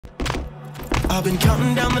I've been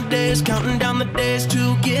counting down the days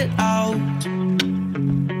to get out.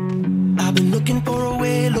 I've been looking for a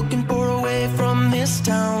way from this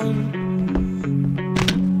town.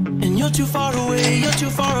 And you're too far away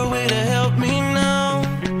to help me now.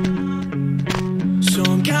 So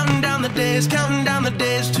I'm counting down the days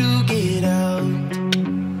to get out.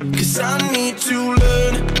 'Cause I need to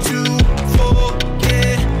learn to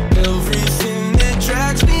forget everything that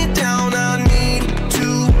drags me down. I need to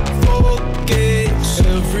forget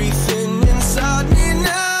everything inside me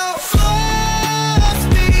now. Full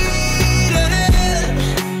speed ahead,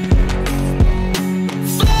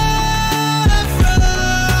 fly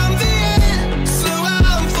from the end. So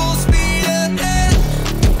I'm full speed ahead.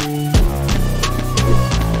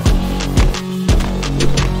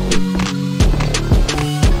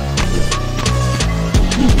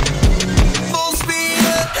 Full speed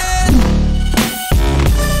ahead.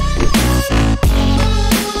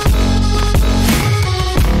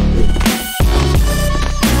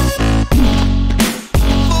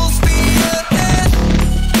 Full speed ahead.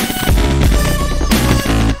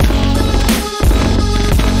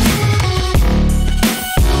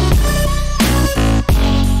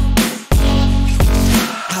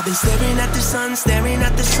 I've been staring at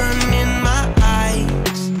the sun in my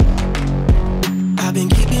eyes. I've been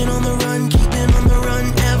keeping on the run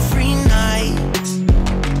every night.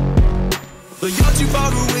 But you're too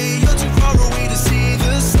far away to see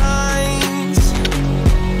the signs.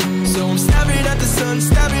 So I'm staring at the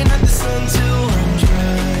sun till I'm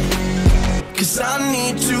dry. 'Cause I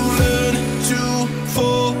need to learn to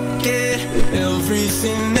forget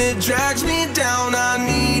everything that drags me down. I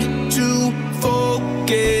need to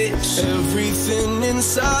forget everything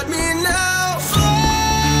inside me now.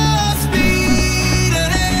 Full speed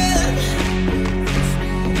ahead,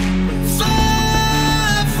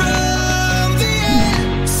 fly from the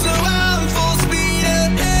end. So I'm full speed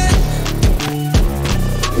ahead.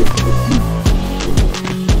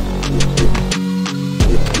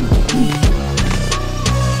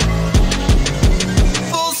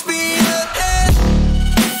 Full speed ahead.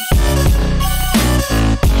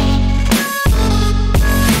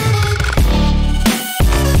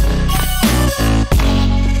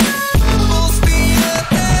 Full speed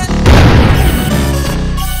ahead.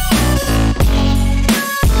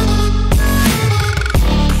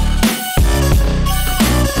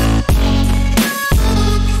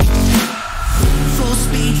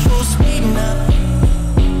 Full speed now.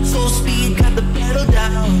 Full speed, got the pedal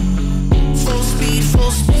down. Full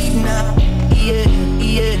speed now. Yeah,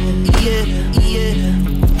 yeah, yeah, yeah.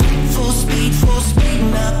 Full speed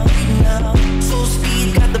now. Full speed,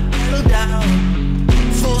 got the pedal down.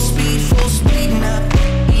 Full speed now.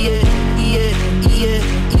 Yeah, yeah, yeah,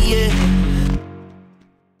 yeah.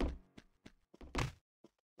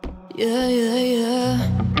 Yeah, yeah, yeah.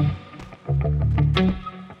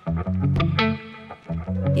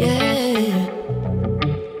 Yeah.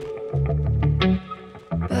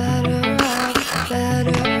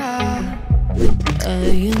 Better off. I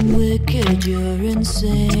am wicked, you're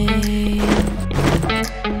insane.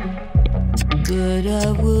 But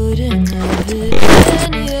I wouldn't have it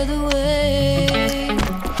any other way.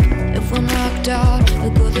 If we're knocked out,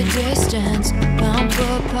 we'll go the distance. Pound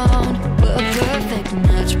for pound, we're a perfect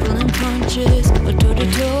match. Pulling punches, we're toe to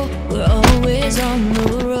toe. We're always on the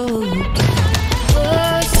road.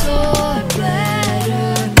 We're so better.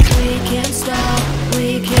 We can't stop.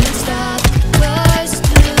 Us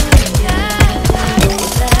together,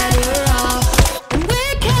 better off. And we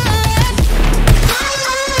can.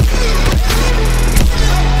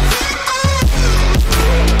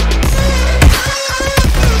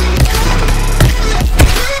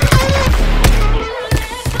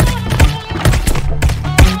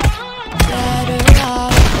 Better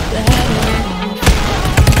off, better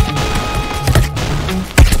off.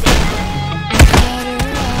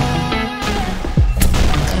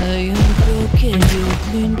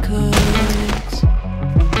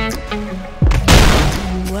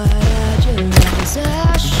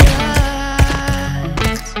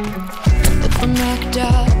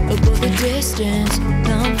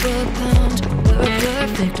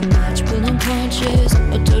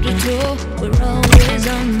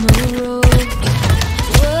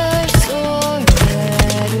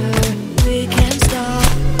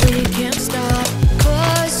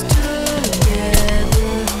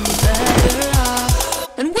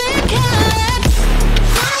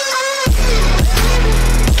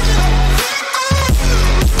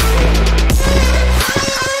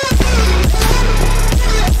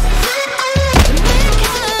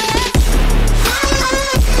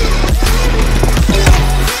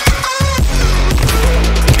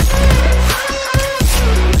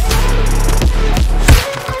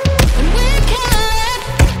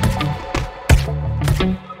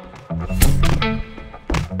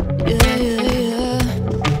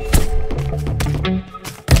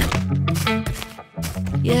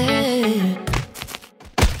 yeah.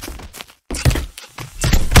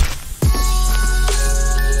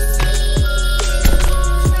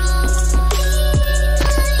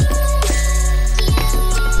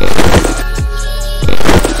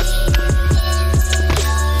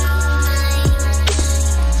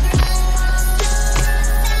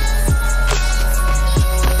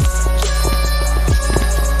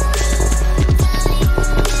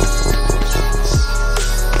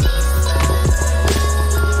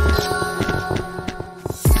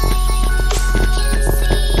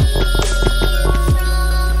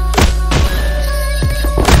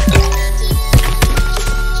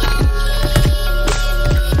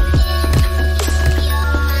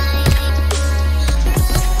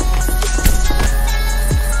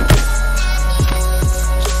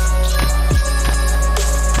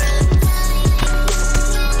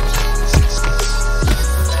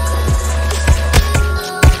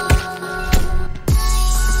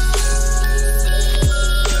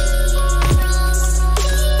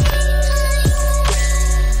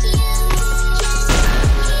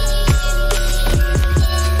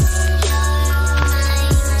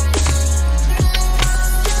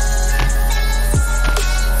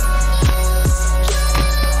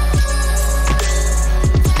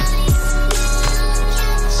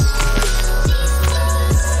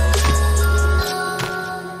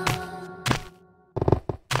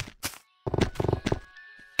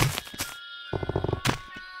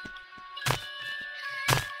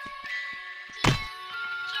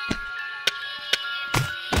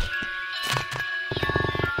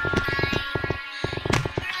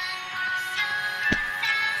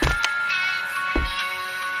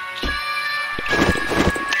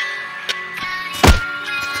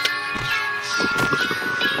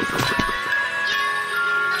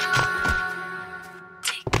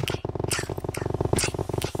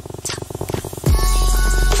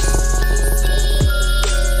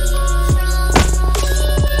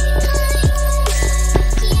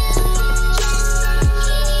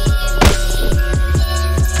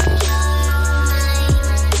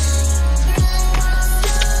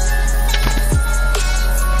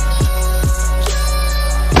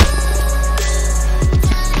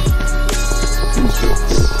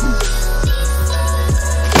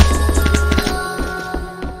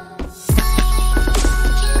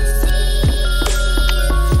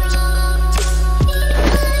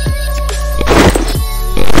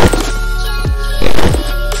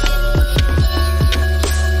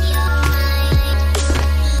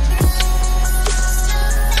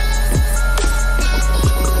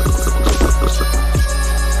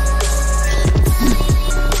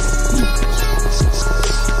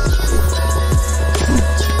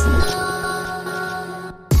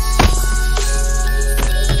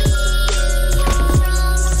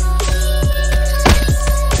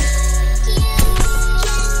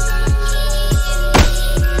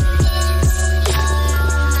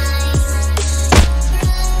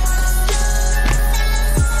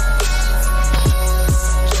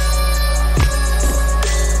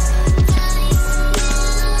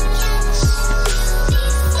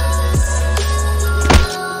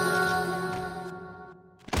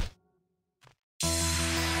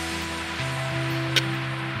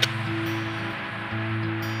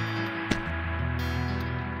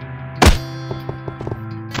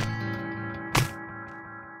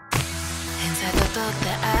 book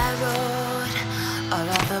that I wrote, all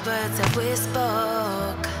of the words that we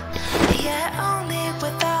spoke, yet only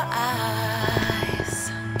with our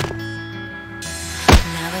eyes.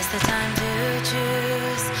 Now is the time to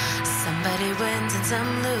choose. Somebody wins and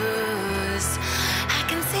some lose. I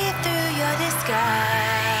can see through your disguise.